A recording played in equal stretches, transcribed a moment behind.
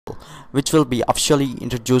which will be officially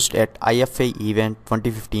introduced at IFA event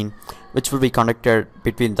 2015, which will be conducted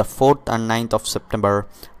between the 4th and 9th of September.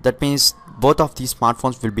 That means both of these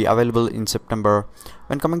smartphones will be available in September.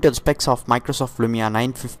 When coming to the specs of Microsoft Lumia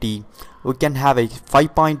 950, we can have a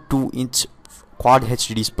 5.2-inch Quad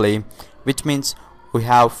HD display, which means we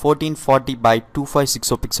have 1440 by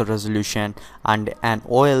 2560 pixel resolution and an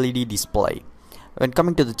OLED display. When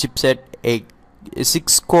coming to the chipset, a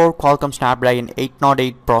 6-core Qualcomm Snapdragon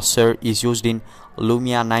 808 processor is used in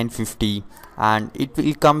Lumia 950, and it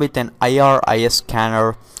will come with an IR/IS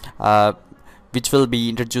scanner, which will be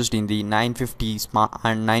introduced in the 950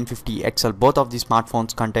 and 950 XL. Both of these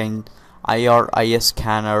smartphones contain IR/IS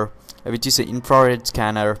scanner, which is an infrared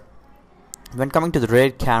scanner. When coming to the rear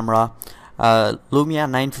camera, Lumia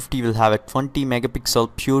 950 will have a 20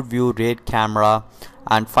 megapixel pure view rear camera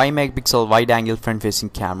and 5 megapixel wide angle front facing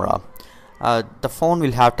camera. The phone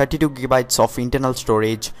will have 32 gigabytes of internal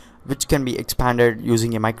storage, which can be expanded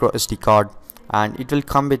using a micro SD card, and it will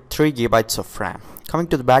come with 3 gigabytes of RAM. Coming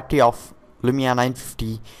to the battery of Lumia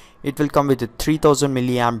 950, it will come with a 3000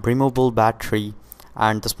 milliamp removable battery,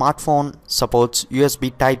 and the smartphone supports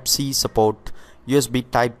USB Type-C support, USB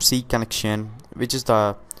Type-C connection, which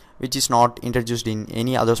is not introduced in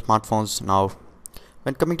any other smartphones now.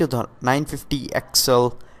 When coming to the 950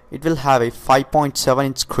 XL, it will have a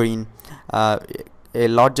 5.7-inch screen, a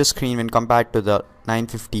larger screen when compared to the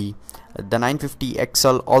 950. The 950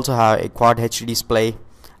 XL also have a Quad HD display,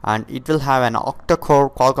 and it will have an octa-core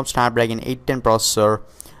Qualcomm Snapdragon 810 processor.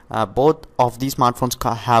 Both of these smartphones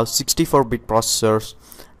have 64-bit processors.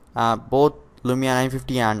 Both Lumia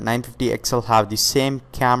 950 and 950 XL have the same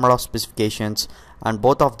camera specifications, and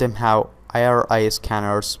both of them have IR/IS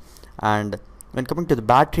scanners. And when coming to the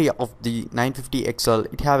battery of the 950 XL,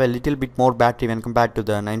 it have a little bit more battery when compared to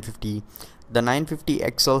the 950. The 950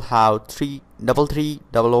 XL have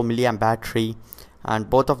 3300 milliamp battery, and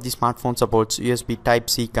both of the smartphones supports USB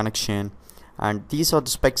Type-C connection. And these are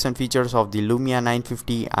the specs and features of the Lumia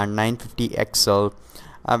 950 and 950 XL.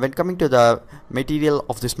 When coming to the material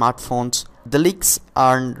of the smartphones, the leaks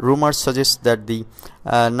and rumors suggest that the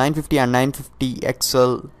 950 and 950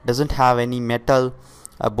 XL doesn't have any metal.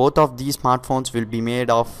 Both of these smartphones will be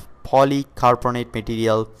made of polycarbonate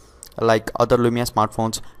material like other Lumia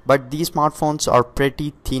smartphones, but these smartphones are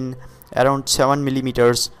pretty thin, around 7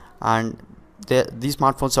 millimeters, and these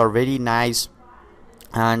smartphones are very nice,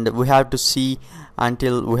 and we have to see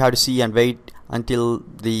and wait until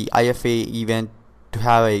the IFA event to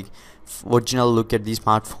have a original look at these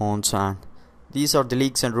smartphones. And these are the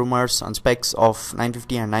leaks and rumors and specs of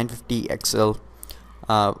 950 and 950 XL,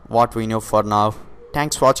 what we know for now.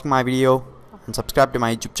 Thanks for watching my video, and subscribe to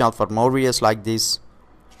my YouTube channel for more videos like this.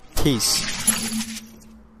 Peace.